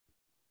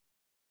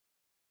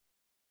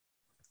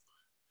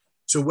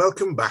So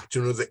welcome back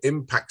to another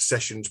Impact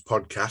Sessions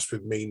podcast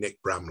with me, Nick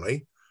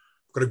Bramley.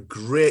 I've got a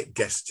great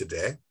guest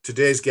today.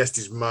 Today's guest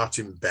is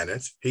Martin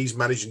Bennett. He's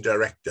Managing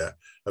Director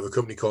of a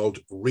company called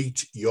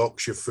Reet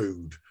Yorkshire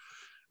Food.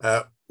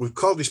 We've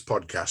called this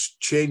podcast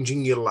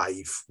Changing Your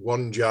Life,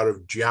 One Jar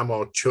of Jam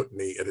or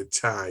Chutney at a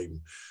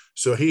Time.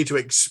 So here to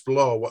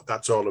explore what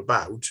that's all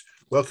about.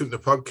 Welcome to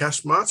the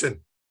podcast, Martin.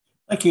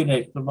 Thank you,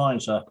 Nick. Good morning,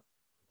 sir.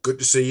 Good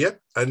to see you,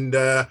 and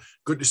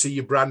good to see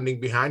your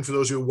branding behind. For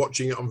those who are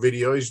watching it on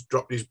video, he's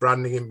dropped his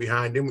branding in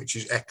behind him, which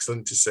is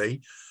excellent to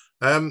see.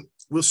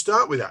 We'll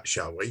start with that,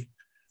 shall we?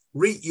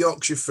 Reet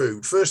Yorkshire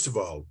Food. First of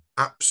all,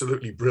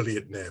 absolutely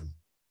brilliant name.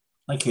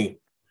 Thank you.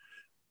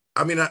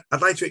 I mean,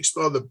 I'd like to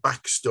explore the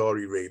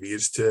backstory really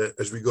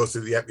as we go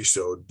through the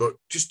episode, but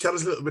just tell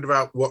us a little bit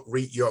about what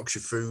Reet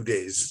Yorkshire Food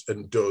is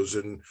and does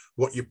and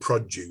what your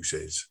produce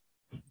is.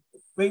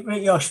 Reet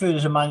Yorkshire Food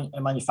is a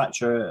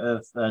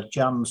manufacturer of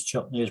jams,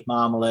 chutneys,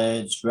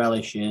 marmalades,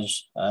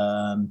 relishes,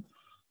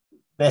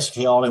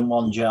 basically all in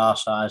one jar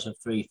size of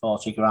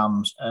 340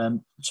 grams.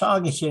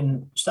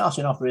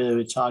 Starting off really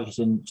with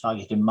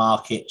targeting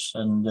markets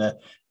and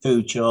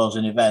food shows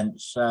and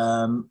events,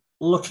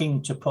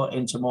 looking to put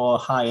into more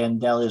high-end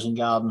delis and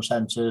garden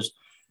centres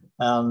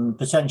and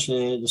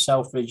potentially the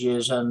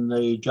Selfridges and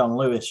the John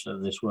Lewis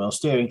of this world,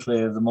 steering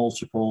clear of the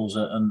multiples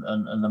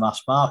and the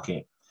mass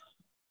market.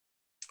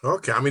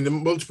 Okay, I mean, the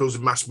multiples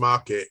of mass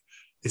market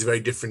is a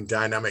very different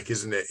dynamic,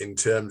 isn't it, in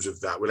terms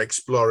of that? We'll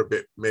explore a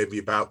bit maybe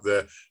about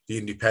the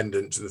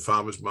independents and the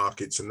farmers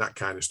markets and that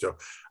kind of stuff.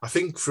 I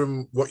think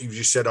from what you've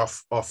just said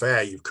off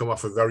air, you've come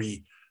off a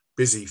very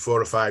busy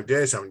 4 or 5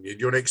 days, haven't you? Do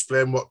you want to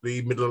explain what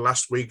the middle of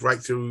last week, right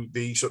through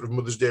the sort of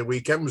Mother's Day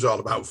weekend was all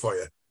about for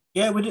you?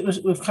 Yeah,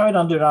 we've carried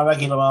on doing our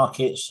regular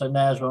markets. So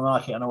Knaresborough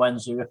Market on a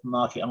Wednesday, Ripon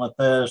Market on a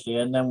Thursday,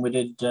 and then we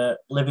did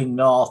Living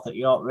North at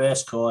York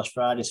Racecourse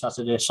Friday,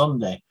 Saturday,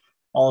 Sunday.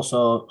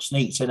 Also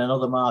sneaked in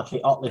another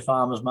market, Otley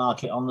Farmers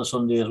Market on the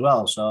Sunday as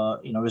well. So,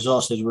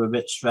 resources were a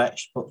bit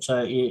stretched, but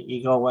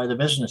you go where the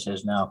business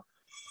is now.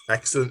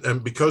 Excellent.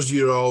 And because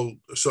you're all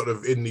sort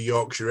of in the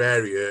Yorkshire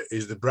area,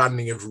 is the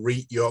branding of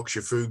Reet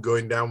Yorkshire Food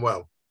going down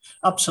well?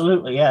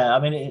 Absolutely, yeah. I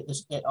mean,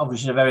 it's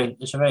obviously a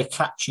very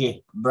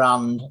catchy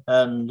brand,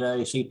 and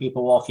you see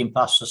people walking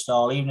past the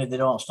stall, even if they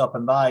don't stop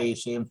and buy, you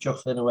see them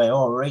chuckling away,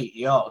 oh, Reet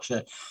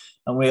Yorkshire.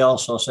 And we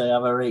also say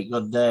have a really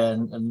good day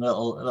and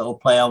little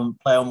play on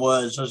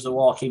words as they're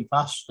walking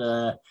past.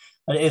 And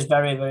it is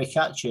very, very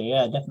catchy.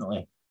 Yeah,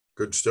 definitely.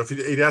 Good stuff.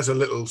 It has a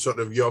little sort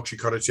of Yorkshire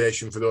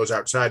connotation for those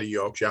outside of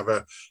Yorkshire,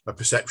 have a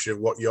perception of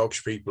what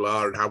Yorkshire people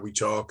are and how we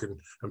talk,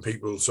 and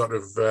people sort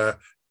of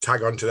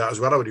tag onto that as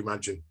well, I would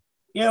imagine.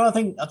 Yeah,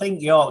 well, I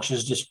think Yorkshire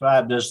is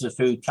described as the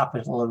food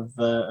capital of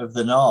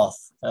the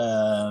north.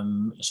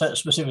 So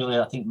specifically,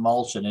 I think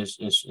Malton is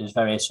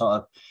very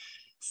sort of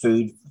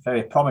food,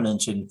 very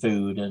prominent in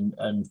food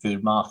and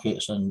food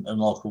markets and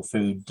local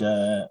food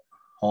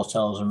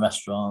hotels and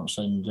restaurants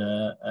and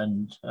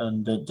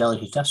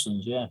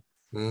delicatessens. Yeah.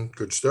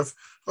 Good stuff.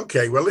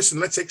 Okay, well, listen,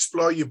 let's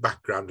explore your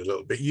background a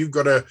little bit. You've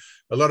got a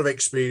lot of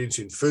experience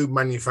in food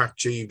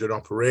manufacture. You've done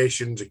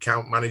operations,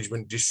 account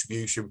management,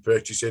 distribution,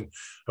 purchasing,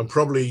 and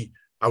probably,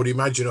 I would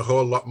imagine, a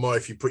whole lot more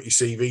if you put your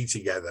CV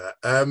together.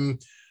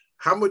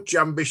 How much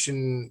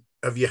ambition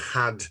have you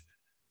had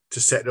to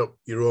set up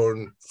your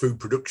own food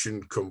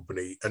production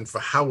company, and for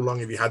how long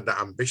have you had that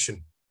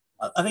ambition?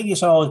 I think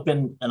it's always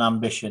been an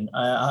ambition.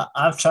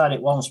 I've tried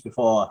it once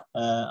before.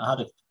 I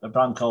had a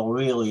brand called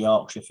Real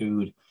Yorkshire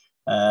Food,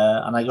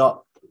 and I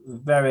got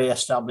very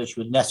established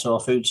with Netto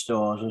food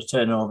stores. I was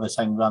turning over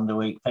 10 grand a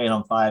week, paying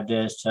on 5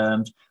 days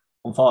terms.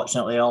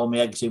 Unfortunately, all my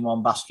eggs in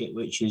one basket,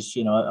 which is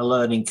a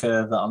learning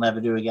curve that I'll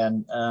never do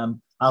again.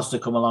 Asda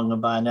come along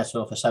and buy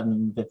Netto for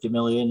 750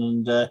 million,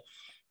 and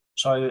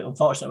so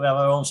unfortunately we have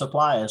our own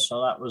suppliers.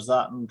 So that was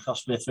that, and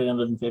cost me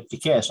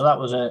 350k. So that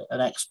was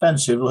an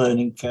expensive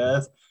learning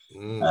curve.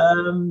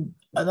 And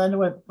then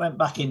I went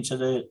back into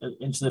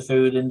the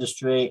food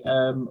industry,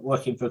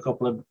 working for a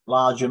couple of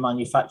larger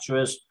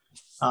manufacturers,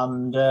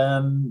 and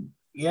a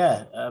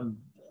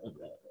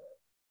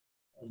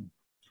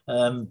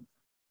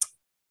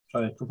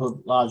couple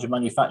of larger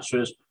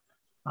manufacturers,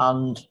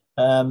 and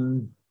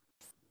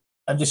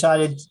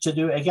decided to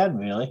do it again.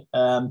 Really,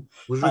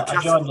 was there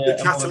a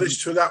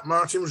catalyst for that,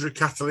 Martin? Was there a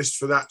catalyst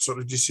for that sort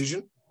of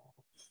decision?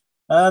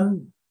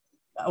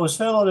 I was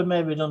furloughed and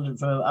made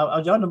redundant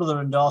I joined a mother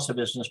and daughter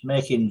business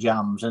making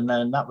jams, and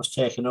then that was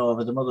taken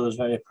over. The mother was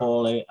very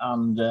poorly,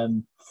 and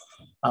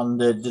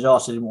the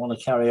daughter didn't want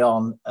to carry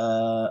on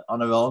her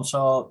own.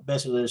 So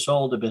basically, they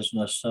sold the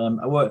business.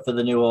 I worked for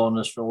the new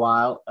owners for a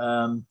while,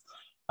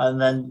 and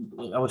then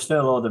I was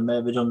furloughed and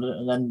made redundant.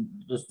 And then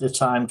the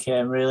time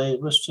came. Really,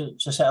 it was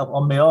to set up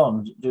on my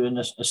own, doing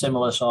a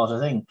similar sort of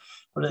thing.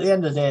 But at the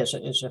end of the day,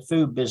 it's a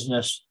food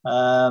business.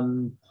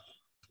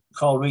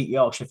 Called Reet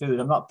Yorkshire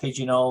Food. I'm not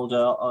pigeonholed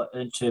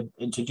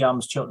into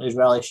jams, chutneys,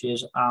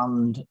 relishes,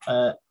 and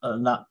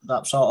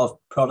that sort of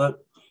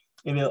product.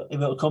 If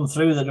it'll come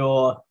through the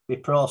door, be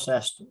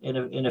processed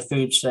in a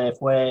food safe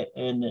way,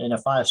 in a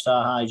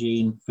 5-star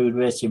hygiene food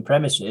rating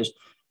premises,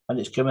 and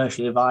it's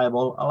commercially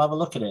viable, I'll have a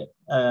look at it.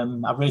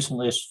 I've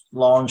recently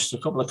launched a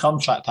couple of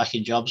contract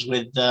packing jobs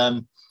with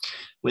a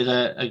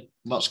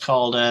what's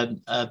called a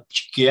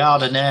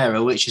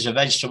giardiniera, which is a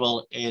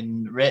vegetable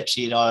in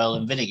rapeseed oil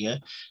and vinegar,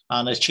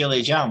 and a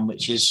chili jam,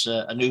 which is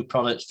a new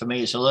product for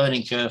me. It's a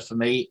learning curve for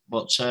me,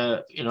 but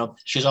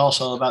she's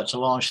also about to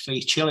launch 3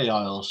 chili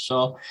oils.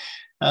 So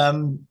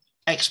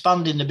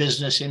expanding the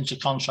business into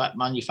contract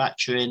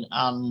manufacturing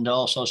and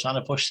also trying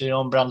to push the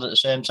own brand at the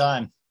same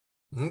time.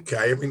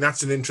 Okay, I mean,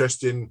 that's an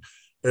interesting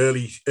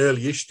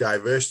early-ish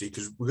diversity,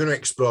 because we're going to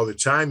explore the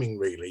timing,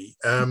 really.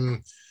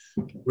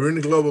 We're in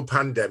a global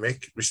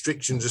pandemic,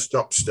 restrictions are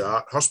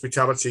stop-start,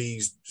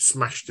 hospitality's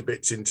smashed to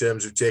bits in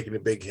terms of taking a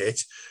big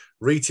hit,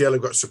 retail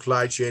have got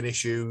supply chain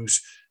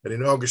issues, and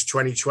in August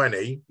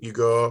 2020, you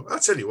go, I'll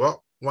tell you what,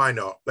 why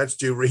not? Let's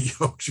do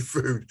Yorkshire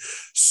food,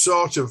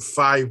 sort of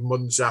 5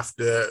 months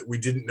after we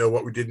didn't know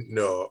what we didn't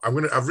know.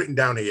 I've written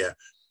down here,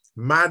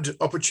 mad,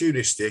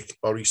 opportunistic,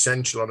 or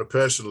essential on a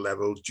personal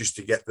level just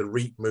to get the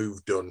REIT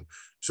move done.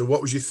 So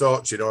what was your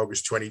thoughts in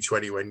August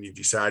 2020 when you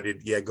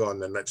decided, yeah, go on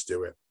then, let's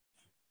do it?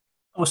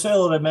 I was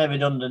still made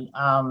redundant,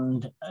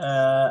 and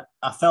I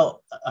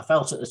felt at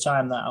the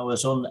time that I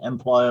was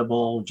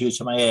unemployable due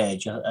to my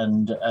age,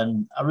 and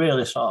I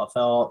really sort of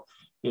felt,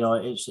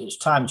 it's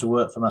time to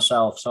work for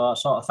myself. So I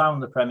sort of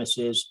found the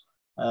premises.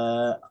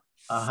 I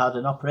had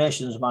an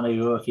operations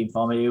manager working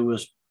for me who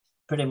was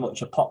pretty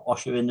much a pot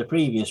washer in the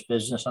previous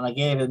business, and I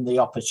gave him the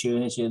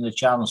opportunity and the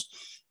chance,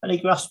 and he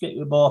grasped it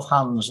with both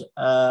hands,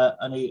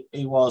 and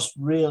he was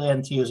really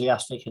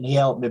enthusiastic, and he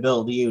helped me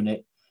build the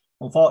unit.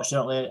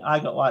 Unfortunately, I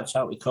got wiped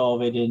out with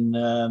COVID in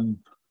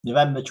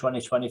November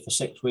 2020 for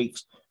 6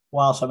 weeks.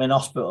 Whilst I'm in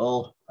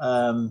hospital,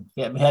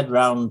 getting my head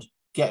round,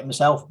 getting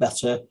myself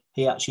better,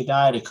 he actually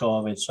died of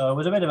COVID. So it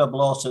was a bit of a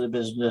blow to the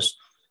business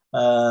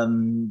at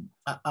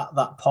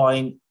that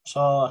point. So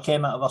I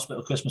came out of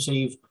hospital Christmas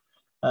Eve,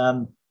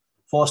 4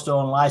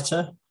 stone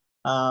lighter,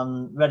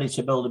 and ready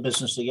to build a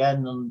business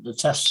again. And the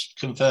tests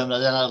confirmed I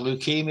then had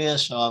leukemia,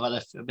 so I've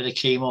had a bit of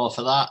chemo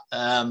for that.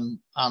 And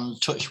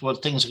touch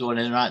wood, things are going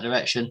in the right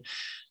direction,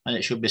 and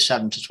it should be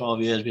 7 to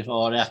 12 years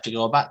before I have to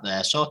go back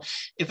there. So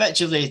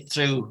effectively,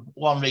 through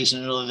one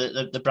reason or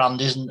another, the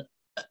brand isn't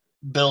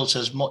built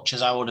as much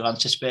as I would have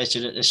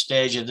anticipated at this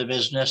stage of the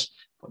business.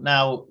 But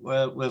now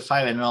we're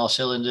firing on all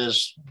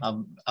cylinders.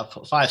 I've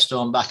put 5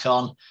 stone back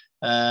on.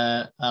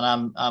 And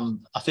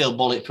I feel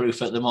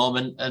bulletproof at the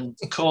moment, and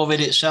COVID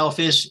itself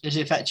is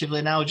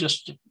effectively now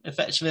just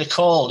effectively a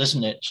cold,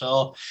 isn't it?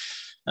 So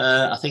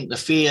I think the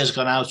fear's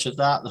gone out of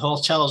that. The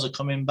hotels are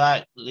coming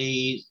back.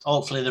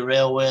 Hopefully the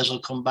railways will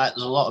come back.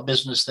 There's a lot of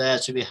business there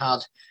to be had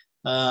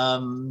for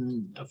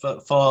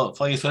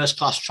your first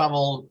class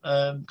travel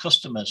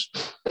customers.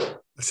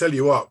 I tell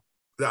you what,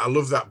 I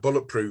love that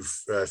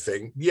bulletproof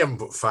thing. You haven't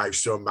put 5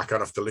 stone back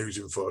on after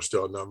losing 4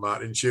 stone, though,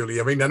 Martin,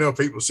 surely. I mean, I know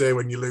people say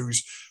when you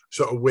lose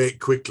sort of weight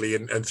quickly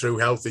and through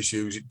health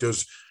issues, it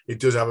does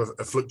have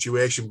a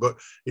fluctuation. But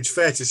it's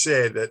fair to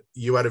say that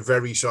you had a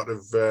very sort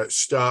of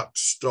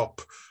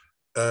start-stop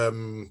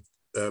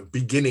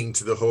beginning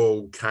to the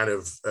whole kind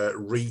of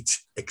REIT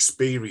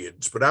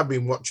experience. But I've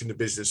been watching the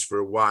business for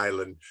a while,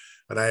 and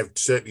I have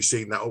certainly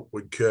seen that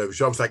upward curve.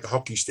 It's almost like a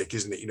hockey stick,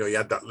 isn't it? You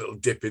had that little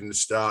dip in the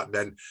start,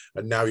 and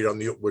now you're on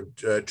the upward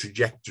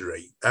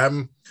trajectory.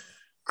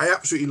 I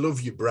absolutely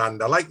love your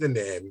brand. I like the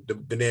name.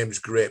 The name's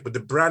great, but the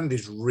brand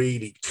is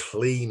really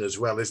clean as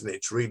well, isn't it?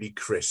 It's really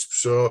crisp.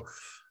 So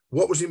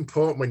what was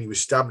important when you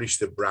established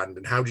the brand,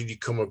 and how did you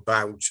come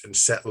about and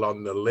settle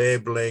on the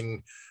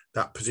labeling,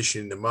 that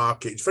position in the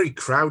market? It's very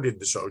crowded,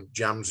 the sort of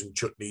jams and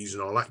chutneys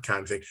and all that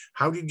kind of thing.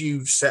 How did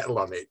you settle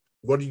on it?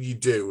 What did you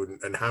do,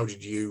 and how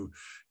did you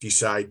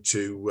decide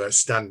to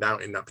stand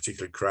out in that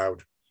particular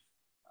crowd?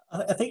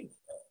 I think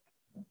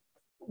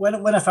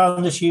when I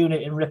found this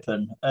unit in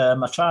Ripon,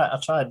 I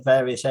tried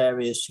various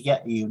areas to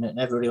get a unit, and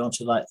everybody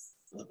wanted like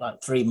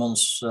 3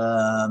 months,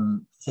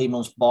 3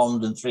 months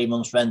bond and 3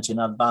 months rent in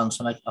advance.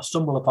 And I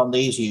stumbled upon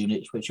these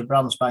units, which are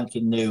brand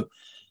spanking new,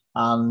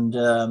 and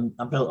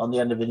I'm built on the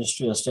end of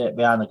industrial estate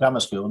behind the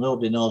grammar school.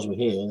 Nobody knows we're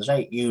here. There's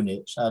 8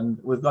 units, and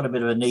we've got a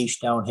bit of a niche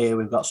down here.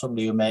 We've got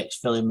somebody who makes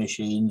filling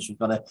machines. We've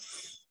got a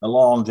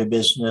laundry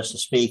business, a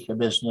speaker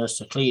business,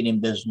 a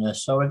cleaning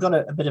business. So we've got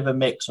a bit of a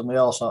mix, and we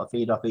all sort of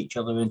feed off each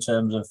other in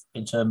terms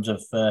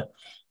of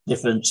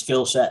different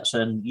skill sets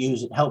and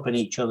helping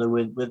each other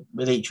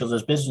with each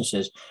other's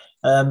businesses.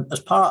 As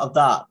part of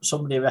that,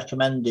 somebody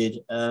recommended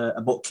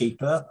a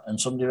bookkeeper, and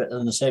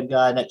the same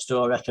guy next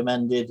door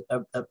recommended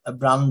a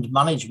brand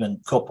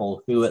management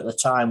couple who at the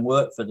time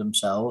worked for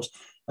themselves,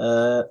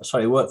 worked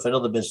for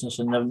another business,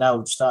 and have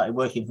now started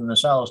working for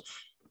themselves.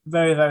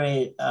 Very,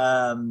 very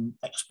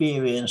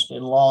experienced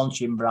in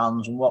launching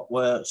brands and what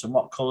works and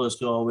what colours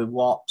go with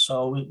what.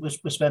 So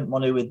we spent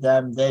money with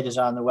them. They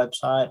designed the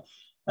website.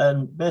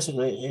 And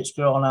basically, it's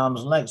grown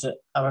arms and legs.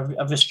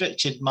 I've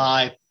restricted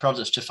my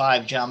products to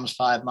 5 jams,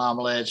 5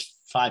 marmalades,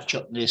 5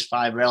 chutneys,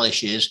 5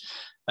 relishes.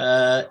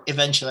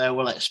 Eventually, I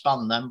will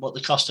expand them, but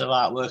the cost of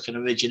artwork and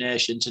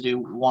origination to do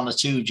 1 or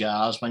 2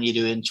 jars when you're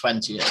doing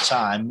 20 at a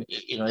time,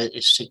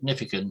 it's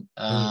significant.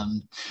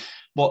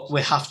 But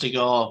we have to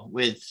go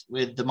with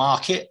the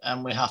market,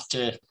 and we have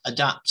to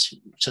adapt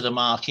to the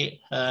market.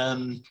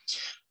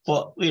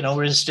 But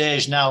we're in a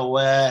stage now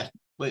where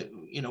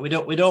we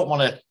don't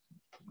want to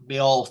be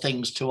all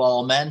things to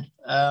all men.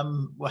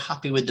 We're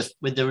happy with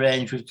the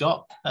range we've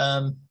got.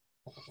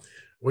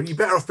 Well, you're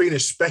better off being a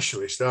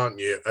specialist, aren't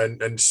you?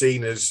 And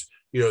seen as,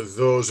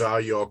 those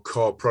are your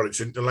core products.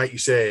 And like you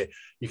say,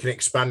 you can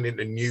expand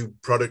into new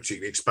products, you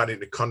can expand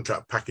into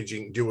contract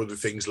packaging, do other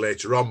things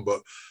later on.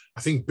 But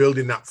I think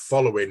building that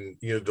following,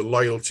 the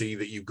loyalty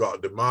that you've got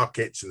at the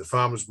markets and the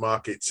farmers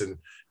markets, and,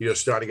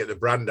 starting to get the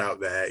brand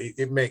out there,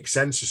 it makes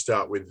sense to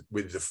start with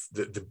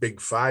the big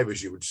 5,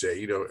 as you would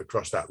say,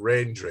 across that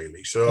range,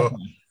 really. So,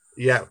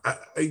 yeah,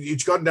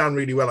 it's gone down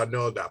really well. I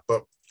know that.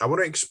 But I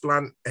want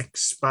to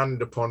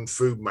expand upon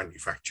food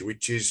manufacture,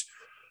 which is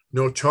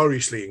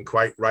notoriously and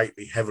quite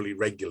rightly heavily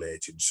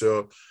regulated.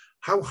 So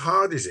how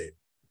hard is it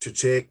to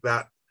take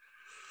that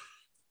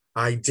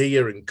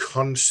idea and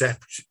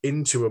concept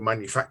into a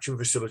manufacturing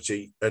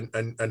facility,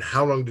 and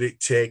how long did it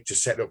take to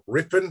set up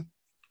Ripon,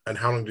 and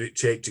how long did it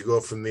take to go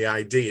from the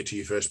idea to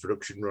your first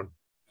production run?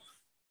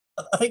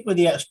 I think with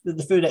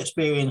the food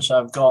experience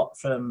I've got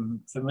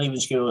from leaving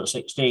school at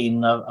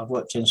 16, I've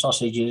worked in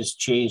sausages,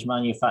 cheese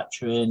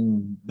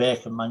manufacturing,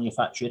 bacon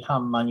manufacturing,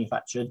 ham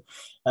manufacturing,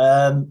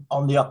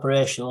 on the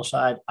operational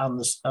side and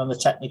the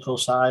technical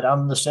side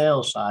and the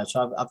sales side.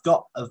 So I've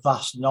got a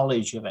vast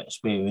knowledge of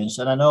experience,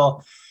 and I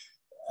know,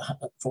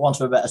 for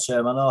want of a better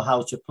term, I know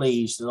how to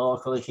please the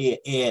local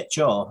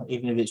AHO,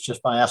 even if it's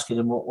just by asking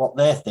them what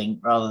they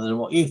think rather than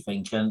what you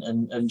think,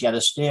 and get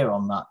a steer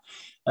on that.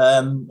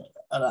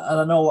 And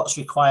I know what's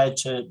required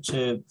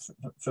to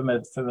from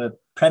a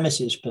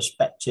premises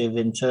perspective,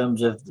 in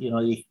terms of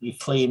your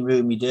clean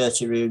room, your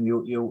dirty room,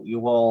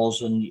 your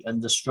walls,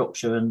 and the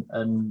structure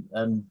and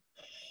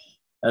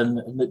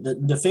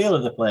the feel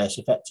of the place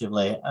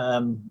effectively.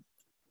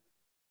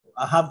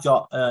 I have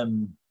got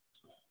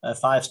a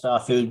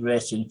 5-star food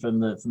rating from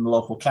the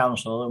local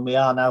council, and we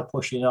are now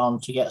pushing on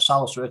to get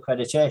SALSA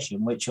accreditation,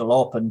 which will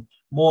open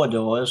more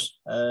doors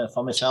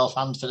for myself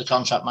and for the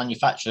contract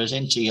manufacturers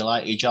into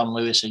your John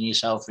Lewis and your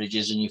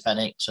Selfridges and your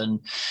Fenix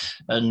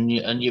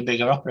and your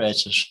bigger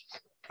operators.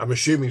 I'm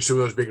assuming some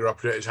of those bigger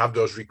operators have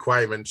those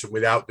requirements, and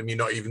without them, you're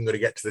not even going to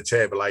get to the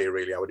table, are you?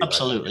 Really, I would imagine.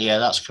 Absolutely, yeah,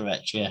 that's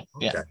correct. Yeah,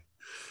 okay. Yeah.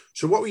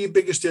 So what were your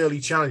biggest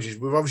early challenges?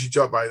 We've obviously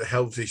talked about the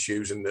health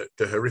issues and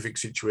the horrific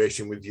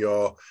situation with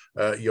your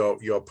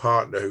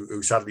partner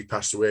who sadly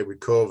passed away with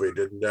COVID.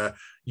 And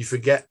you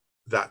forget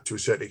that to a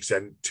certain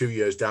extent, 2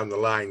 years down the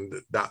line,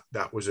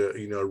 that was a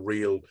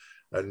real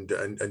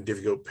and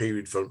difficult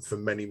period for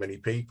many, many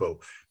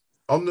people.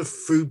 On the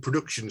food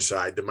production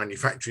side, the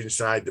manufacturing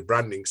side, the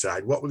branding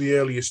side, what were the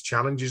earliest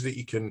challenges that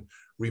you can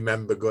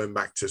remember going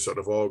back to sort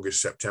of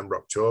August, September,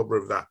 October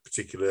of that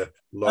particular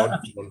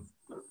launch?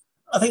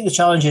 I think the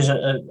challenges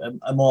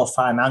are more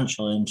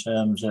financial, in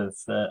terms of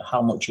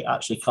how much it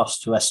actually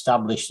costs to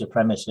establish the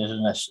premises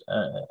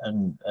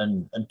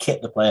and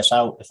kit the place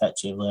out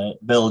effectively,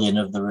 building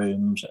of the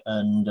rooms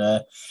and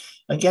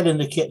getting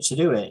the kit to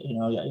do it.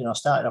 I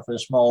started off with a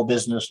small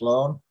business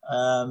loan,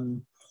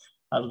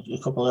 had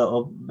a couple of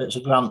little bits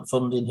of grant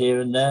funding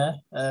here and there.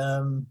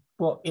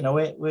 But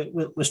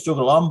we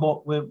struggle on,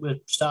 but we're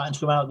starting to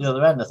come out the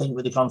other end. I think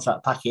with the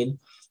contract packing,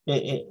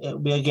 it'll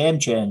be a game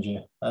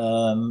changer.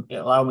 It'll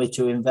allow me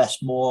to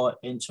invest more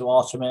into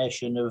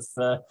automation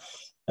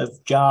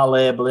of jar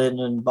labeling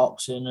and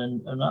boxing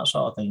and that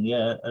sort of thing.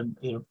 Yeah, and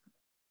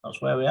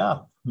that's where we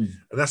are. And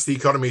that's the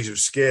economies of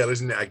scale,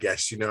 isn't it? I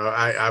guess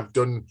I've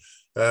done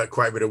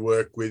quite a bit of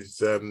work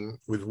with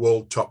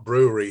Wold Top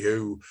Brewery,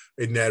 who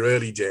in their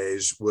early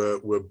days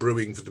were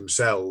brewing for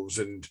themselves,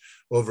 and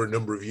over a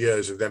number of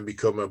years have then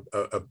become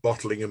a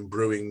bottling and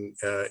brewing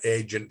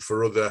agent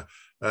for other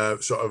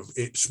sort of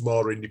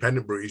smaller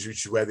independent breweries,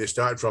 which is where they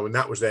started from. And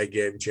that was their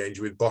game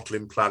changer, with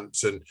bottling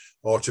plants and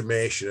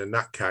automation and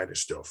that kind of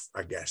stuff,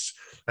 I guess.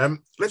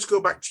 Let's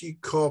go back to your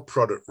core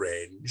product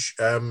range.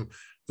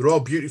 They're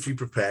all beautifully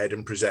prepared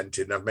and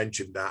presented, and I've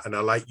mentioned that. And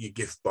I like your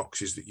gift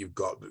boxes that you've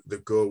got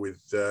that go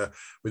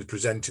with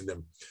presenting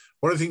them.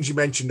 One of the things you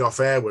mentioned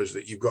off air was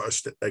that you've got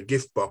a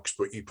gift box,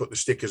 but you put the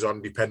stickers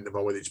on depending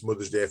upon whether it's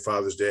Mother's Day,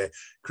 Father's Day,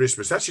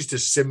 Christmas. That's just a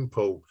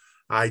simple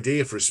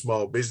idea for a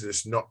small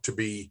business, not to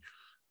be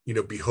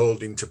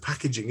beholden to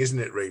packaging, isn't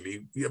it,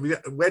 really? I mean,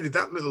 where did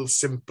that little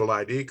simple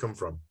idea come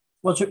from?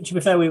 Well, to be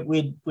fair,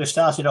 we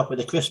started off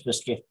with a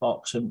Christmas gift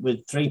box and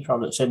with 3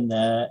 products in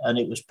there, and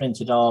it was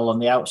printed all on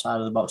the outside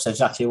of the box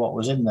exactly what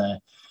was in there.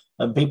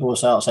 And people will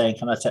start saying,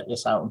 "Can I take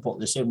this out and put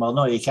this in?" Well,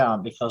 no, you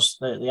can't, because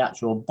the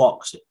actual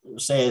box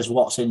says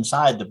what's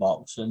inside the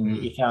box,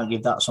 and you can't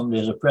give that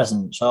somebody as a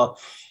present. So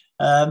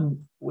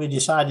we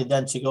decided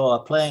then to go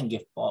a plain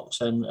gift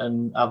box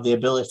and have the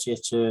ability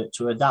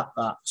to adapt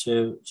that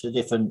to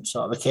different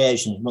sort of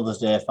occasions, Mother's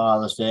Day,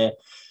 Father's Day,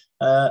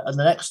 And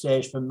the next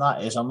stage from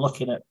that is I'm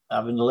looking at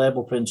having the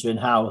label printer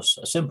in-house,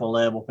 a simple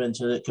label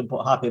printer that can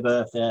put happy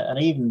birthday and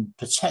even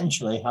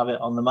potentially have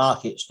it on the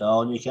market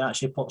store, and you can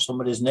actually put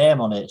somebody's name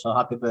on it. So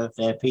happy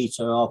birthday,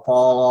 Peter or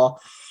Paul or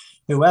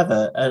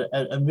whoever,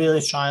 and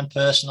really try and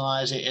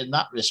personalize it in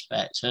that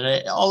respect.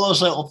 And all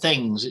those little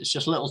things, it's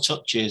just little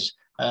touches.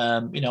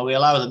 We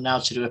allow them now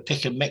to do a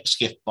pick and mix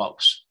gift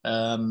box.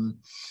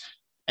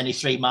 Any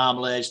 3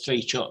 marmalades,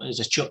 3 chutneys,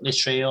 a chutney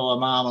trio, a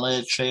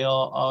marmalade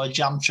trio, or a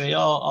jam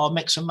trio, or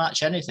mix and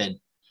match anything.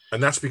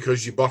 And that's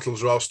because your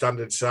bottles are all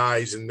standard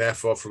size, and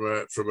therefore,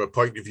 from a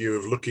point of view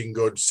of looking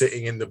good,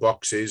 sitting in the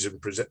boxes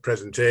and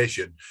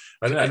presentation.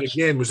 And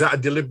again, was that a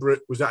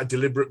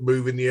deliberate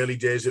move in the early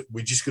days that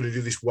we're just going to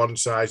do this one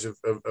size of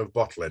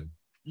bottling?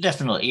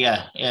 Definitely,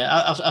 yeah.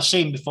 I've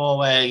seen before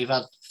where you've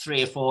had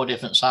 3 or 4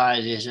 different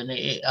sizes, and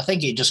I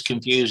think it just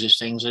confuses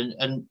things,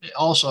 and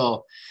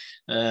also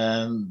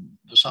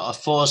sort of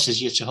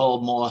forces you to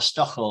hold more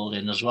stock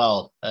holding as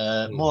well.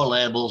 More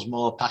labels,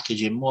 more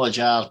packaging, more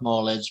jars,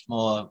 more lids,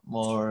 more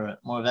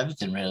of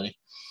everything, really.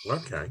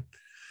 Okay.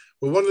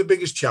 Well, one of the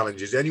biggest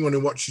challenges, anyone who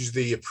watches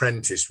The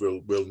Apprentice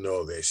will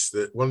know this,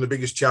 that one of the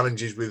biggest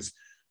challenges with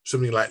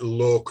something like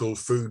local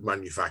food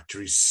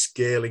manufacture is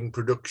scaling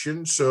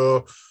production.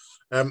 So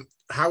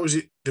how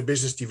has the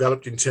business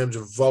developed in terms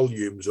of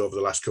volumes over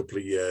the last couple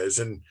of years,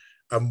 and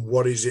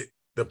what is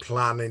the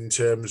plan in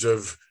terms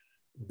of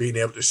being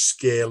able to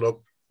scale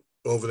up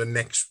over the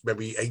next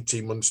maybe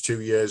 18 months,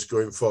 2 years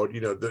going forward?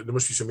 There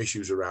must be some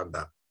issues around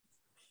that.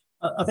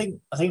 I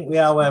think we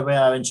are where we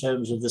are in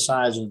terms of the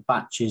size of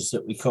batches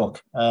that we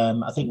cook.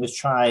 I think we've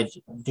tried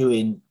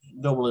doing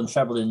double and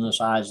trebling the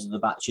size of the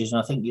batches, and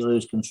I think you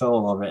lose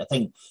control over it. I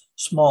think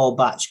small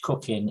batch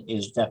cooking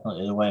is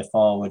definitely the way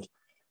forward.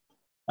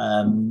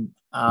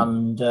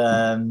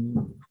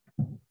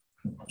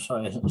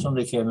 Sorry,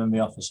 somebody came in my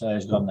office there,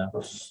 he's gone now.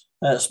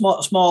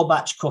 Small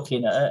batch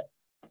cooking,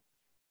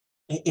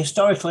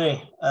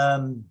 historically,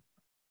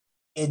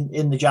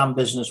 in the jam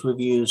business, we've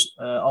used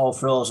all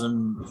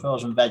frozen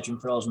veg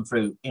and frozen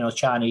fruit,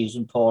 Chinese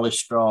and Polish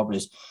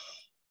strawberries.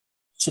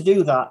 To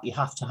do that, you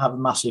have to have a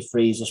massive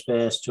freezer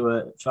space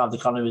to have the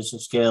economies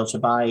of scale to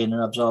buy in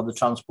and absorb the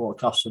transport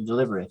costs of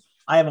delivery.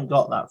 I haven't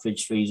got that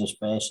fridge freezer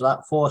space, so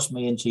that forced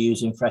me into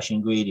using fresh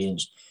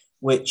ingredients,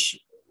 which,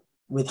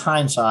 with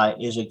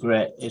hindsight, is a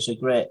great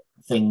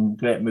thing,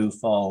 great move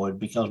forward,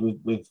 because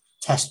we've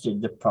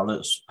tested the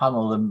products,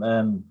 paneled them,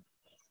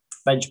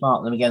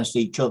 benchmark them against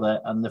each other,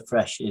 and the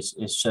fresh is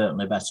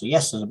certainly better.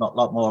 Yes, there's a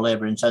lot more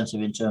labour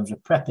intensive in terms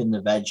of prepping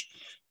the veg,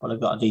 but I've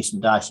got a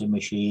decent dicing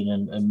machine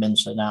and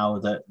mincer now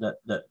that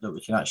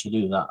we can actually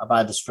do that. I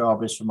buy the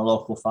strawberries from a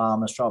local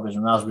farmer, strawberries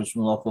and raspberries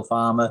from a local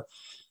farmer,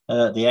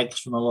 the eggs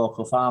from a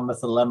local farmer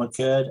for the lemon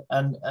curd,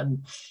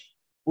 and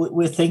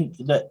we think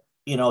that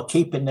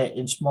keeping it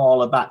in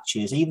smaller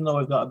batches, even though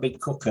we've got a big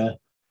cooker,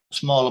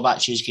 smaller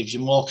batches gives you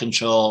more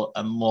control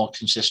and more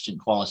consistent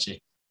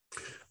quality.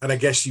 And I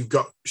guess you've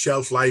got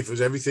shelf life as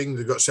everything.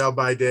 They've got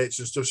sell-by dates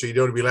and stuff, so you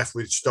don't want to be left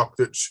with stock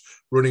that's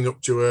running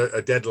up to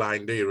a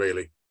deadline, do you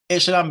really?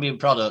 It's an ambient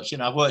product.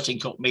 I've worked in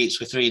cooked meats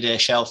with 3-day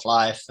shelf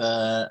life,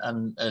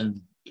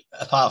 and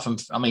apart from,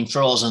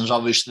 frozen's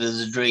obviously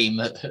the dream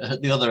at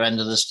the other end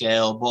of the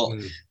scale, but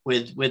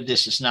with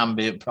this, it's an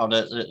ambient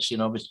product that's,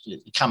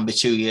 it can be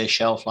 2 years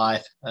shelf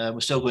life. We're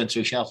still going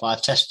through shelf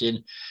life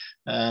testing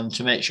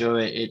to make sure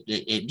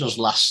it does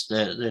last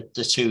the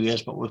 2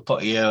 years, but we've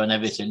put a year on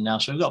everything now,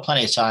 so we've got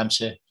plenty of time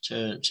to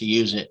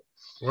use it.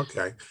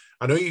 Okay.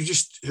 I know you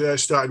just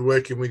started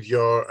working with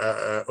your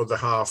other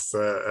half,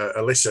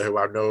 Alyssa, who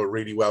I know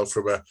really well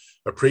from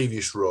a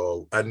previous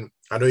role, and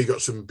I know you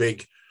got some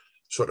big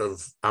sort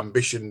of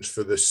ambitions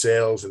for the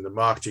sales and the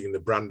marketing and the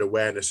brand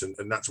awareness,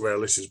 and that's where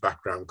Alyssa's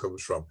background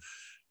comes from.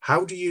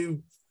 How do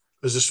you,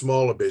 as a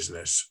smaller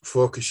business,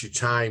 focus your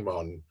time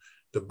on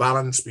the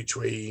balance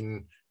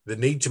between the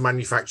need to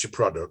manufacture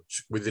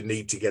product with the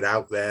need to get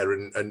out there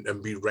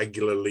and be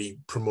regularly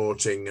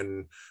promoting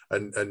and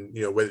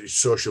whether it's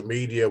social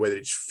media, whether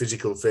it's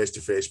physical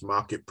face-to-face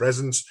market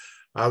presence?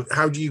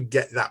 How do you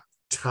get that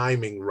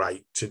timing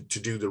right to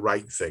do the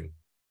right thing?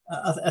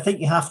 I think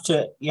you have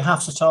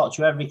to talk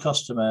to every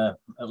customer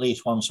at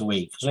least once a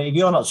week. So if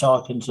you're not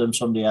talking to them,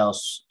 somebody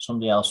else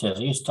is.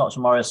 I used to talk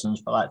to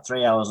Morrison's for like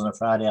 3 hours on a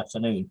Friday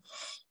afternoon,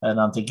 and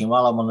I'm thinking,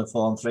 while I'm on the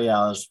phone 3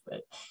 hours,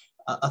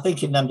 I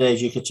think in them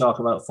days you could talk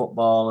about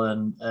football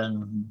and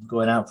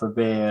going out for a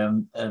beer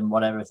and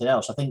whatever, everything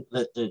else. I think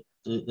that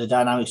the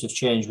dynamics have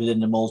changed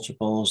within the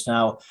multiples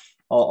now.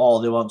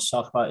 All they want to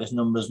talk about is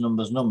numbers.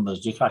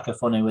 Do you crack a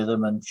funny with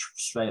them and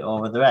straight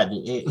over the head?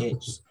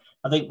 It's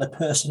I think the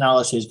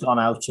personality has gone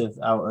out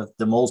of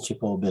the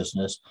multiple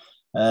business.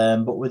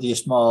 But with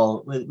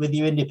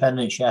your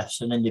independent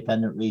chefs and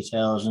independent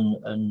retailers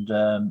and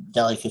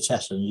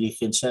delicatessens, you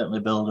can certainly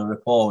build a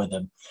rapport with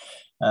them.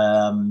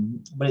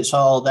 But it's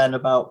all then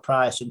about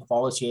price and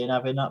quality and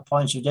having that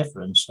point of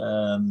difference,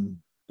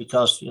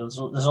 because there's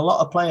a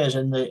lot of players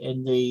in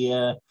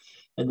the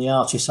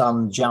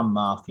artisan jam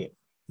market.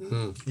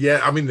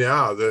 Yeah, they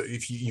are.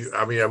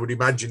 I would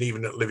imagine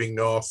even at Living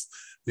North,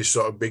 this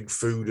sort of big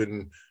food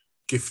and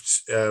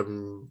gifts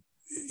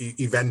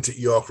event at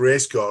York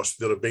Racecourse,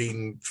 there'll have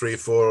been 3 or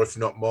 4, if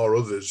not more,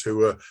 others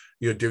who are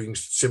doing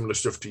similar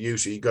stuff to you.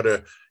 So you got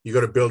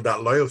to build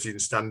that loyalty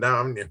and stand out,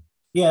 haven't you?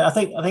 Yeah, I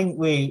think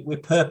we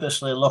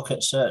purposely look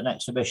at certain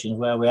exhibitions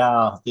where we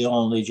are the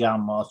only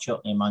jam or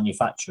chutney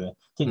manufacturer.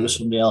 I think there's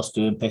somebody else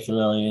doing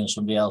piccalilli and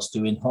somebody else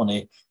doing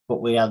honey,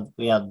 but we had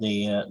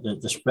the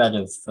spread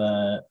of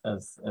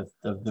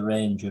the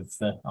range of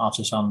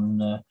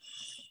artisan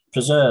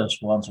preserves,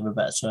 for want of a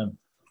better term.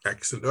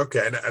 Excellent.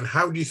 Okay, and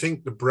how do you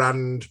think the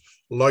brand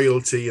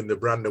loyalty and the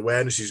brand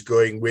awareness is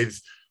going with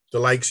the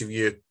likes of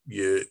your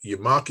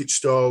market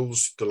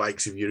stalls, the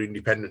likes of your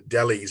independent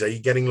delis? Are you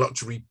getting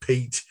lots of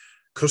repeat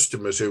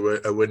customers who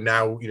are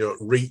now,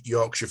 Reet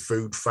Yorkshire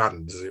food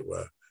fans, as it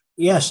were?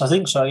 Yes, I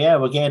think so. Yeah,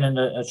 we're gaining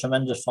a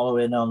tremendous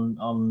following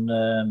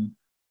on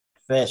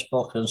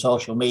Facebook and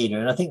social media,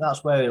 and I think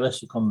that's where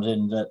Alyssa comes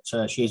in.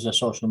 That she's a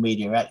social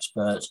media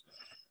expert.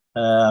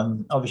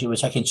 Obviously, we're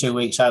taking 2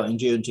 weeks out in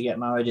June to get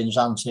married in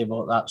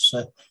Zanzibar, but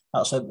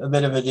that's a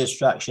bit of a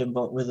distraction.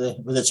 But with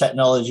the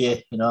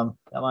technology, that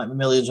might be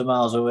millions of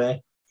miles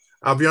away.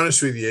 I'll be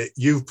honest with you.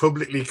 You've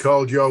publicly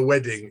called your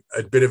wedding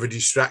a bit of a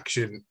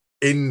distraction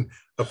in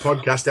a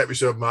podcast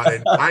episode,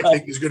 Martin. I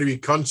think there's going to be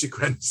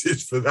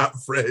consequences for that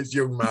phrase,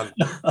 young man.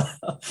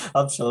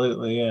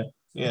 Absolutely,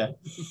 yeah.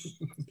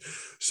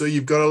 So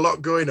you've got a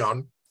lot going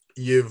on.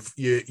 You're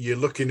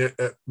looking at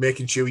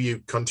making sure you're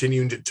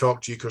continuing to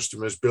talk to your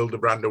customers, build the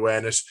brand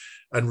awareness,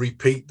 and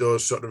repeat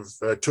those sort of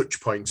touch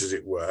points, as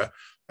it were.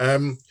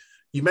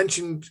 You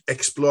mentioned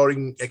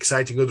exploring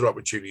exciting other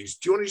opportunities.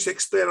 Do you want to just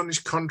explain on this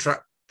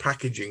contract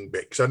packaging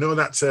bit? Because I know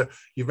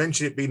you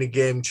mentioned it being a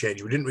game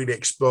changer. We didn't really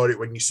explore it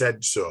when you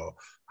said so.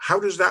 How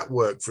does that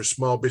work for a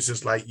small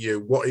business like you?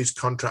 What is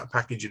contract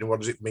packaging and what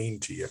does it mean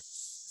to you?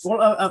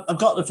 Well, I've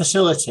got the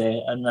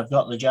facility and I've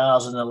got the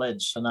jars and the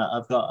lids, and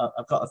I've got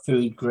a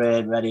food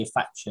grade ready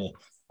factory.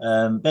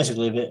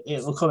 Basically, if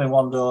it will come in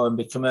one door and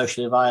be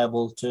commercially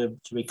viable to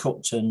be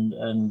cooked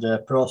and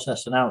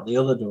processed and out the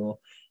other door,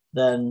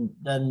 then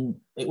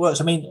it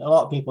works. I mean, a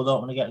lot of people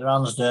don't want to get their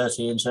hands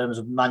dirty in terms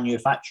of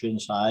manufacturing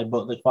side,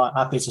 but they're quite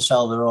happy to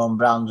sell their own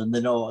brands and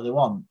they know what they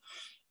want.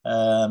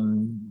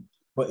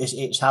 But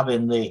it's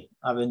having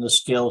the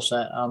skill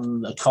set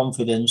and the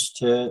confidence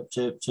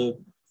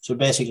to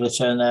basically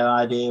turn their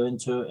idea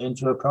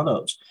into a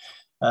product.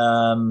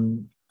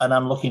 And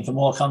I'm looking for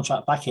more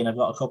contract packing. I've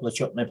got a couple of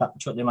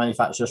chutney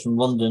manufacturers from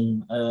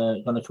London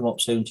going to come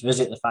up soon to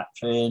visit the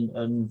factory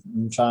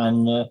and try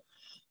and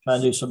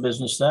do some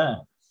business there.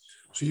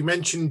 So you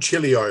mentioned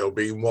chili oil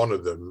being one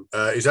of them.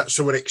 Is that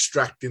someone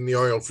extracting the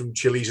oil from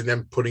chilies and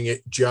then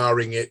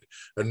jarring it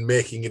and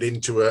making it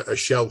into a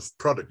shelf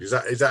product? Is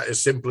that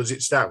as simple as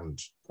it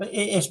sounds?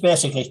 It's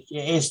basically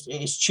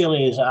it's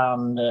chilies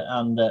and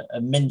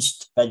a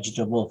minced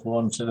vegetable, for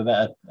want of a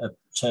better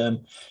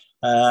term,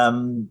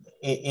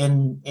 in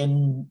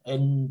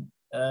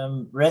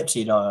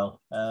rapeseed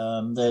oil.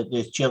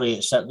 The chili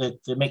itself,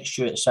 the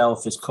mixture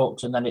itself is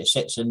cooked, and then it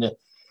sits in the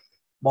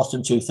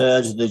bottom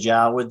 2/3 of the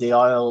jar with the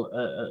oil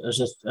as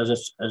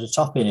a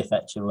topping,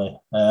 effectively.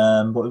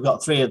 But we've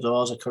got 3 of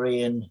those: a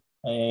Korean,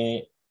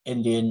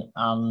 Indian,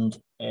 and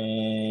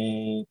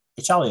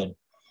Italian.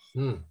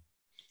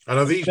 And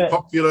are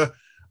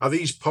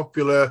these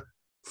popular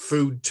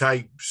food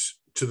types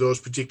to those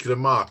particular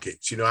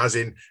markets? As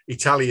in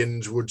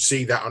Italians would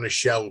see that on a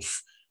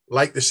shelf,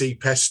 like they see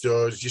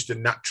pesto as just a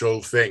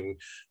natural thing.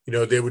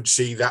 They would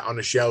see that on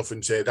a shelf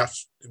and say,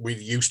 we're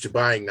used to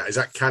buying that. Is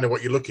that kind of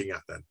what you're looking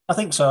at then? I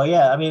think so,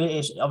 yeah. I mean,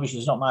 it's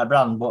not my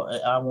brand,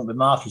 but I won't be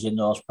marketing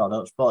those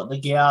products. But the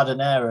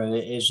giardiniera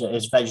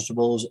is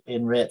vegetables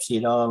in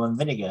rapeseed oil and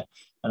vinegar.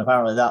 And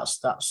apparently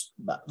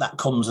that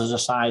comes as a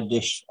side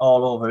dish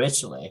all over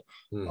Italy,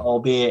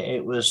 albeit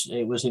it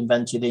was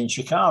invented in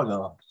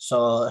Chicago.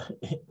 So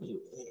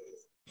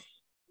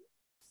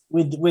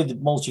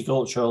with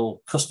multicultural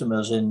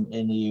customers in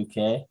the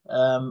UK,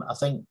 I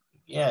think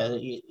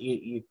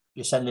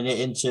you're sending it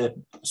into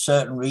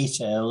certain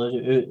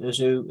retailers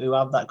who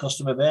have that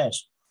customer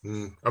base. I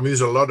mean,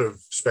 there's a lot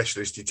of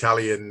specialist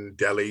Italian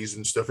delis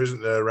and stuff,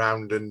 isn't there,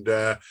 around? And,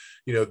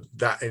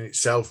 that in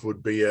itself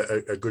would be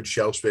a good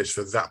shelf space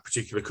for that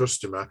particular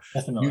customer.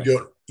 Definitely.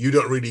 You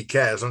don't really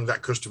care as long as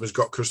that customer's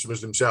got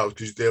customers themselves,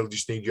 because they'll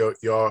just need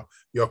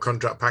your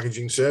contract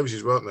packaging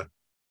services, won't they?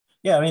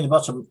 Yeah, I mean,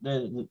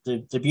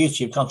 the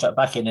beauty of contract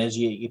backing is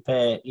you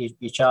pay,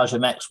 you charge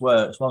them X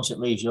works. Once it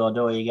leaves your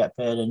door, you get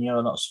paid, and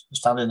you're not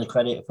standing the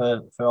credit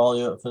for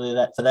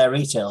their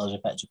retailers,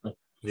 effectively.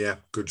 Yeah,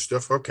 good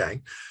stuff.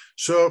 Okay,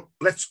 so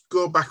let's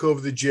go back over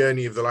the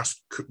journey of the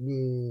last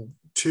two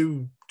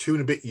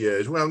and a bit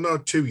years. Well, no,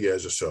 2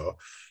 years or so.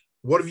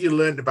 What have you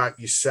learned about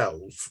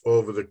yourself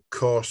over the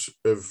course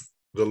of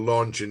the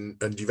launch and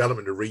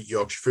development of Reet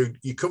Yorkshire Food?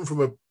 You come from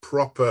a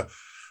proper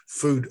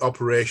food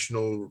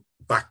operational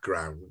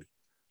background.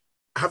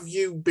 Have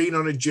you been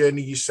on a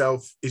journey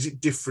yourself? Is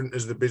it different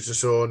as the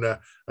business owner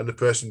and the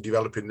person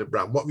developing the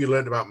brand? What have you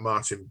learned about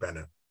Martin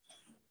Bennett?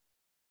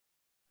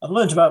 I've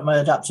learned about my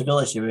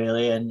adaptability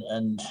really,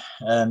 and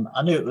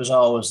I knew it was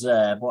always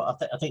there,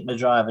 but I think my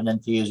drive and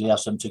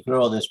enthusiasm to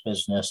grow this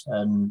business,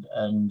 and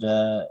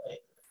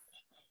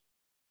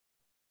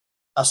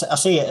I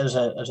see it as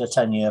a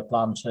 10-year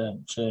plan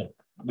to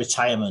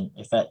retirement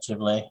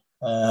effectively.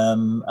 I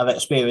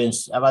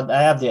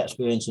have the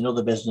experience in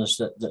other business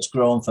that's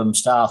grown from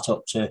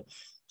startup to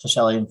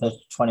selling for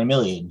 20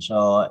 million.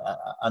 So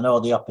I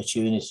know the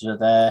opportunities are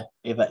there.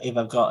 If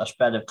I've got a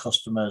spread of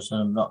customers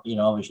and I'm not,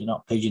 obviously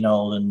not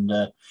pigeonholed and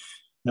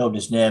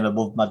nobody's name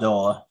above my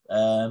door,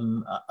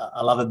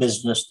 I'll have a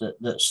business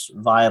that's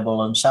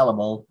viable and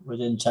sellable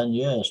within 10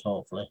 years,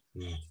 hopefully.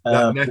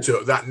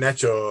 That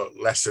netto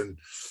lesson,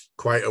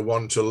 quite a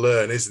one to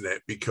learn, isn't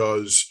it?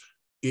 Because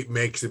it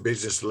makes the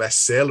business less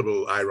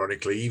saleable,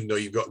 ironically, even though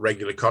you've got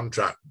regular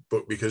contract,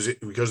 but because of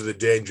the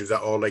danger of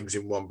that all eggs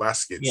in one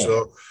basket. Yeah.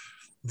 So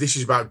this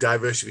is about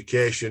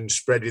diversification,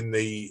 spreading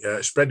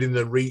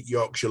the Reet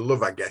Yorkshire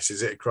love, I guess,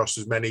 is it, across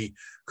as many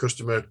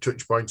customer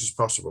touch points as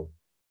possible?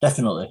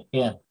 Definitely.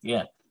 Yeah.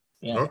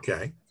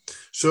 Okay.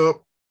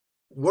 So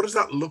what does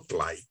that look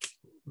like?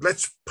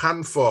 Let's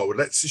pan forward.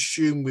 Let's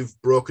assume we've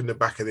broken the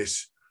back of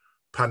this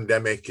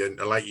pandemic, and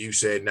like you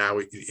say, now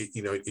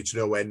it's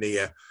nowhere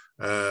near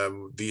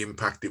the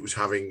impact it was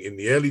having in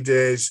the early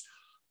days.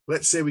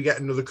 Let's say we get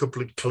another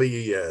couple of clear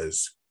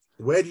years.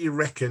 Where do you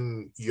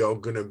reckon you're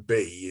going to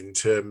be in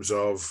terms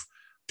of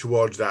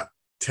towards that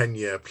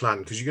 10-year plan?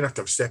 Because you're going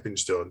to have stepping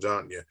stones,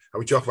 aren't you? Are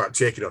we talking about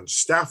taking on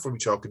staff? Are we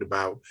talking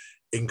about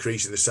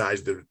increasing the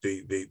size of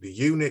the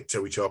unit?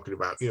 Are we talking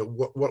about,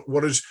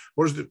 what does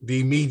the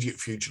immediate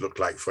future look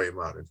like for you,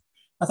 Martin?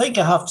 I think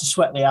I have to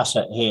sweat the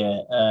asset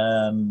here.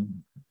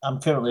 I'm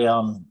currently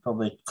on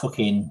probably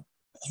cooking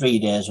 3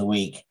 days a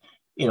week.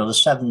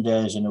 There's 7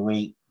 days in a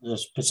week.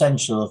 There's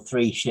potential of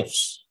 3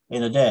 shifts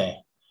in a day,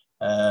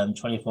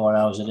 24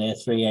 hours a day,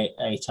 3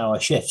 8-hour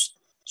shifts.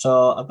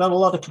 So I've got a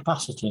lot of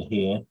capacity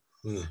here.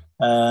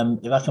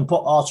 If I can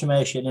put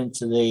automation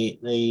into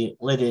the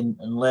lidding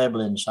and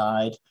labelling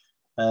side,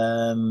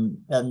 then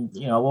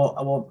I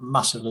won't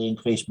massively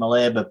increase my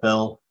labour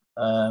bill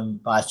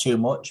by too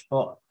much,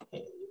 but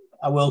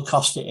I will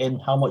cost it in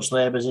how much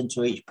labour is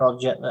into each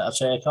project that I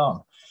take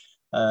on.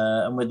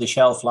 And with the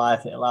shelf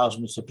life, it allows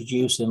me to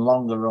produce in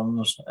longer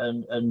runs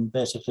and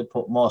basically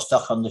put more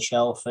stock on the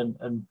shelf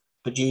and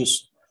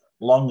produce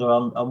longer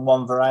on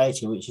one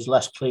variety, which is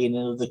less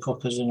cleaning of the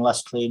cookers and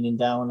less cleaning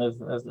down of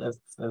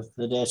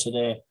the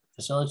day-to-day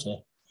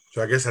facility.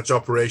 So I guess that's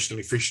operational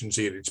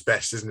efficiency at its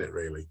best, isn't it,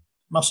 really?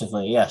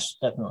 Massively, yes,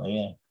 definitely,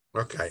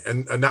 yeah. Okay,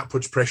 and that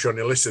puts pressure on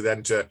Alyssa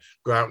then to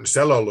go out and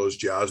sell all those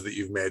jars that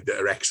you've made that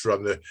are extra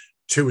on the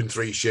 2 and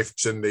 3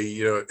 shifts and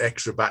the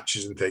extra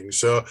batches and things.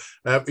 So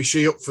is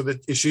she up for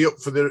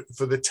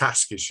the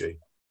task? Is she?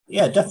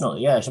 Yeah,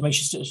 definitely. Yes, I mean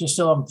she's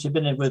still on. She's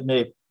been in with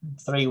me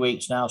 3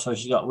 weeks now, so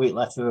she's got a week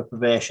left of her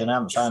probation. I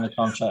haven't signed the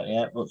contract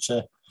yet, but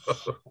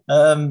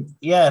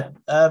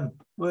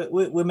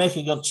we make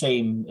a good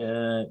team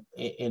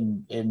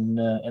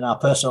in our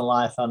personal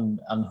life, and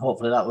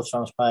hopefully that will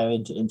transpire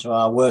into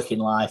our working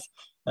life.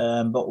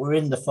 But we're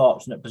in the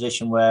fortunate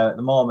position where at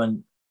the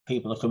moment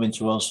people are coming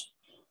to us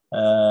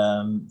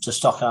to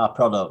stock our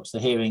products. They're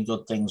hearing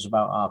good things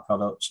about our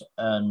products,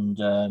 and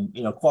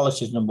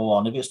quality is number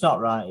one. If it's not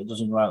right, it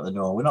doesn't go out the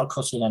door. We're not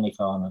cutting any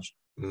corners.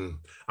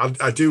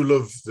 I do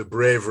love the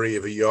bravery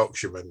of a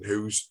Yorkshireman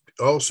who's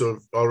also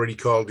already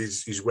called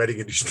his wedding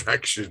a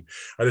distraction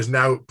and has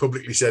now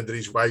publicly said that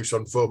his wife's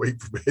on 4-week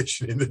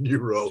probation in the new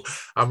role.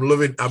 I'm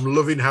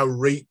loving how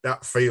Reet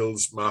that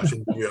feels,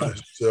 Martin, to be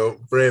honest. So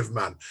brave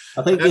man.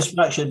 I think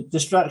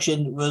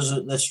distraction was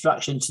a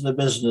distraction to the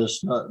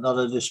business, not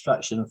a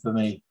distraction for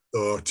me.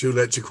 Oh, too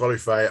late to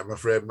qualify it, I'm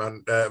afraid,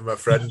 man, my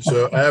friend.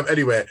 So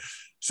anyway,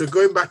 so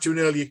going back to an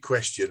earlier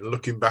question,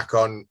 looking back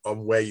on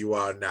where you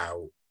are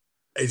now,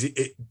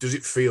 does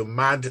it feel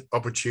mad,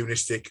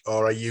 opportunistic,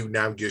 or are you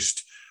now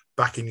just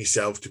backing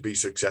yourself to be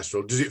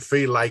successful? Does it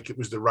feel like it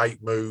was the right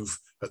move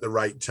at the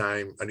right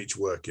time and it's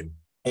working?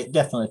 It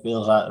definitely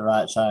feels like the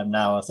right time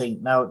now. I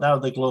think now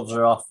the gloves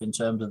are off in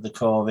terms of the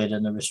COVID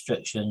and the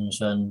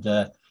restrictions and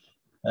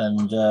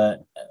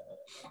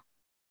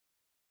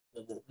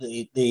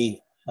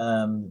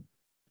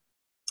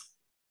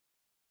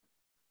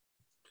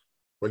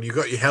Well, you've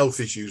got your health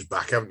issues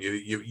back, haven't you?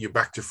 You're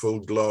back to full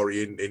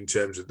glory in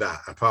terms of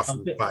that, apart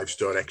from 5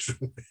 stone extra.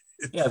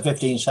 Yeah,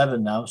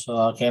 15.7 now. So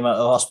I came out of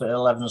the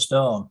hospital 11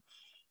 stone.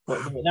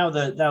 But now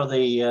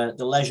the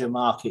leisure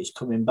market's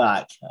coming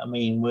back. I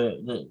mean,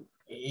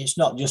 it's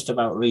not just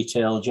about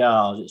retail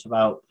jars. It's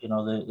about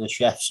the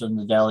chefs and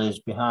the delis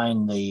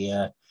behind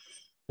the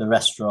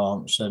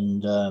restaurants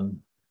and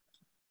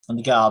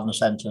the garden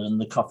centres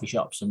and the coffee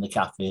shops and the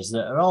cafes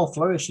that are all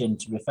flourishing.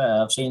 To be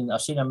fair, I've seen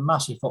a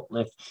massive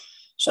uplift.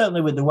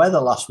 Certainly with the weather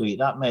last week,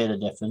 that made a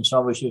difference.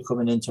 Obviously, we're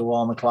coming into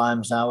warmer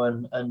climes now,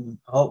 and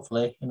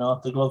hopefully,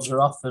 the gloves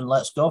are off and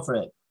let's go for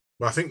it.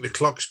 Well, I think the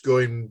clock's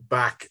going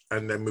back,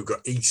 and then we've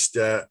got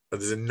Easter.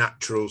 There's a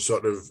natural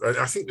sort of,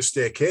 I think the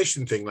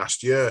staycation thing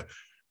last year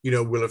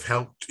will have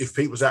helped. If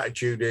people's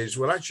attitude is,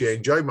 well, actually, I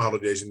enjoyed my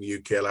holidays in the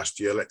UK last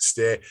year, let's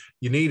stay.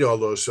 You need all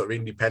those sort of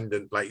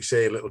independent, like you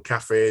say, little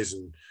cafes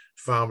and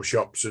farm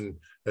shops and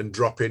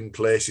drop-in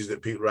places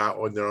that people are out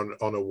when they're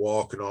on a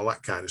walk and all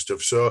that kind of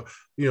stuff. So,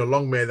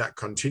 long may that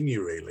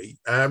continue, really.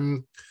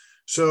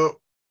 So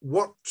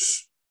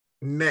what's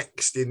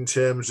next in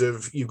terms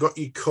of, you've got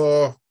your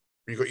core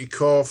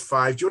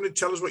 5. Do you want to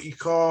tell us what your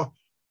core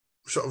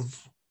sort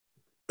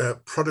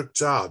of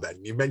products are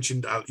then? You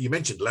mentioned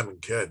lemon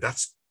curd.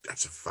 That's a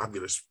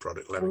fabulous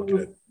product, lemon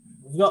curd.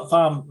 We've got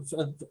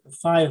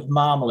 5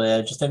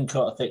 marmalades, a thin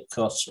coat, a thick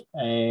cut,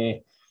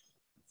 a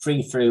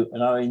 3 fruit,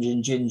 an orange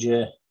and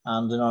ginger,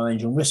 and an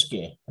orange and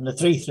whiskey. And the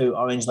 3 fruit,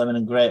 orange, lemon,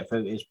 and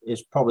grapefruit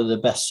is probably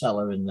the best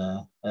seller in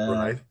there.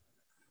 Right.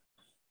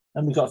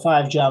 And we've got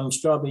 5 jams: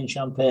 strawberry and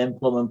champagne,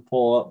 plum and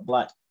port,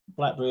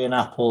 blackberry and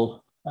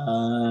apple,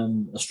 a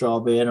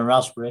strawberry and a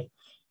raspberry.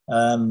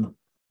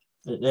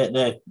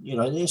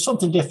 It's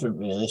something different,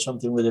 really,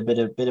 something with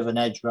a bit of an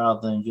edge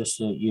rather than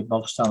just your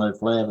bog standard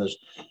flavours.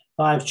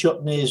 5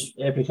 chutneys: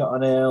 apricot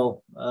and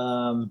ale,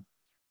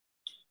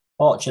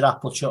 orchard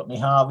apple chutney,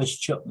 harvest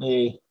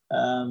chutney,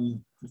 a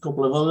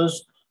couple of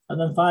others,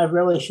 and then 5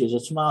 relishes: a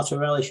tomato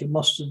relish, a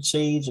mustard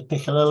seeds, a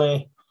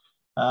piccalilli,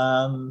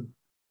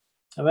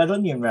 a red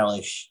onion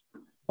relish.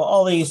 But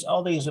all these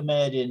are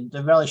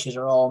the relishes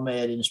are all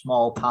made in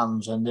small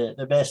pans, and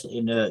they're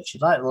basically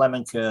nurtured like the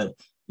lemon curd.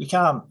 You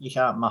can't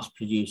mass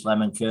produce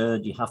lemon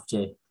curd. You have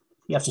to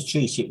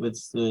treat it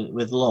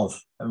with love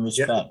and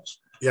respect.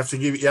 You have to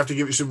give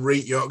it some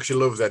Reet Yorkshire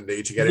love then, do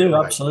you, to get it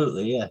right?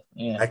 Absolutely,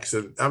 yeah.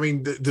 Excellent. I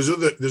mean, there's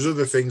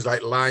other things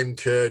like lime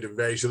curd and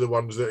various other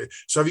ones.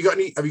 So have you got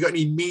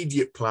any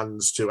immediate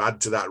plans to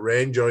add to that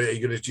range, or are you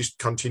going to just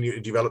continue to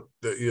develop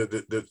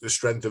the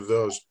strength of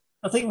those?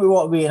 I think we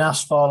what we're being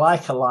asked for,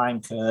 like a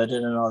lime curd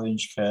and an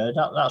orange curd.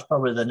 That's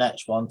probably the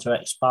next one, to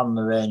expand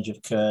the range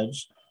of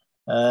curds.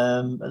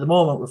 At the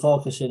moment, we're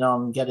focusing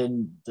on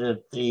getting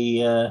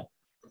the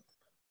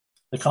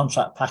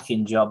contract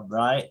packing job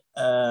right.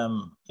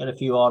 Get a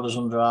few orders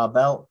under our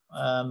belt.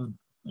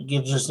 It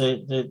gives us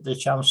the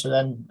chance to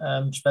then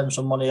spend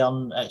some money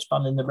on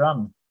expanding the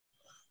brand.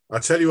 I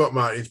tell you what,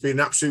 Martin, it's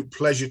been an absolute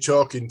pleasure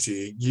talking to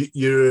you.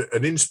 You're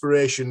an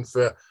inspiration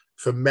for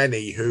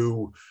many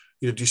who,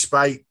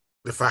 despite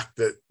the fact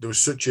that there was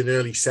such an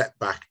early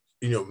setback,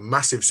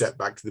 massive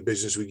setback to the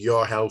business with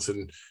your health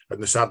and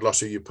the sad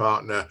loss of your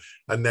partner,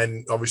 and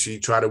then obviously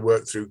try to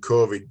work through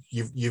COVID.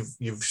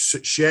 You've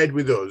shared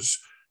with us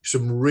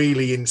some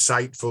really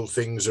insightful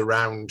things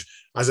around,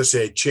 as I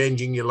say,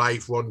 changing your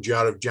life one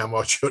jar of jam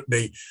or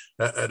chutney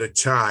at a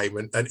time.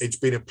 And it's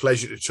been a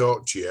pleasure to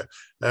talk to you.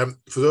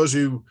 For those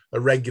who are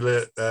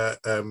regular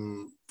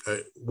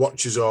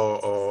watchers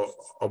or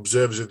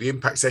observers of the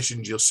impact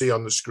sessions, you'll see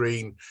on the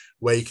screen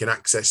where you can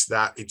access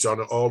that. It's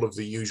on all of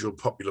the usual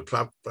popular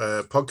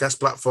podcast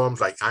platforms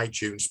like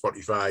iTunes,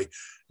 Spotify,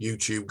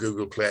 YouTube,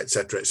 Google Play,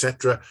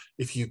 etc.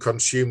 If you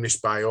consume this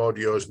by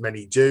audio, as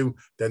many do,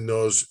 then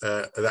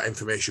that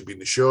information will be in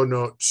the show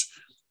notes.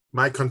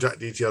 My contact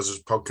details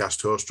as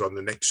podcast host are on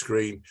the next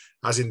screen,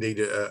 as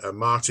indeed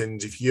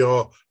Martin's. If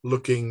you're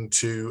looking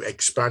to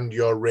expand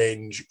your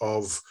range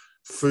of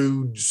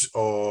foods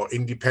or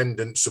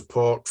independent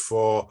support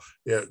for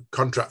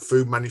contract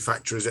food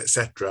manufacturers,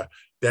 etc.,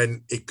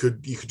 then you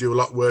could do a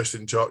lot worse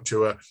than talk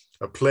to a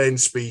plain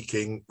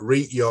speaking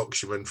Reet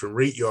Yorkshireman from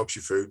Reet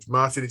Yorkshire Foods.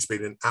 Martin, it's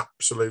been an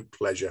absolute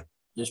pleasure.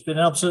 It's been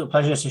an absolute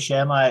pleasure to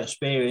share my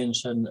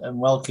experience and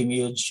welcome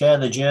you and share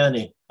the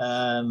journey.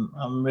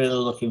 I'm really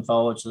looking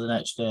forward to the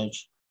next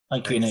stage.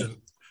 Thank you, Nick.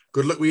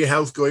 Good luck with your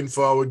health going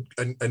forward,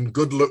 and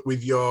good luck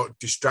with your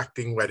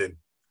distracting wedding.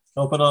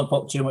 Hope I don't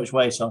put too much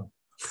weight on.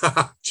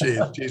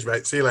 Cheers,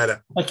 mate. See you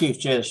later. Thank you.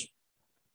 Cheers.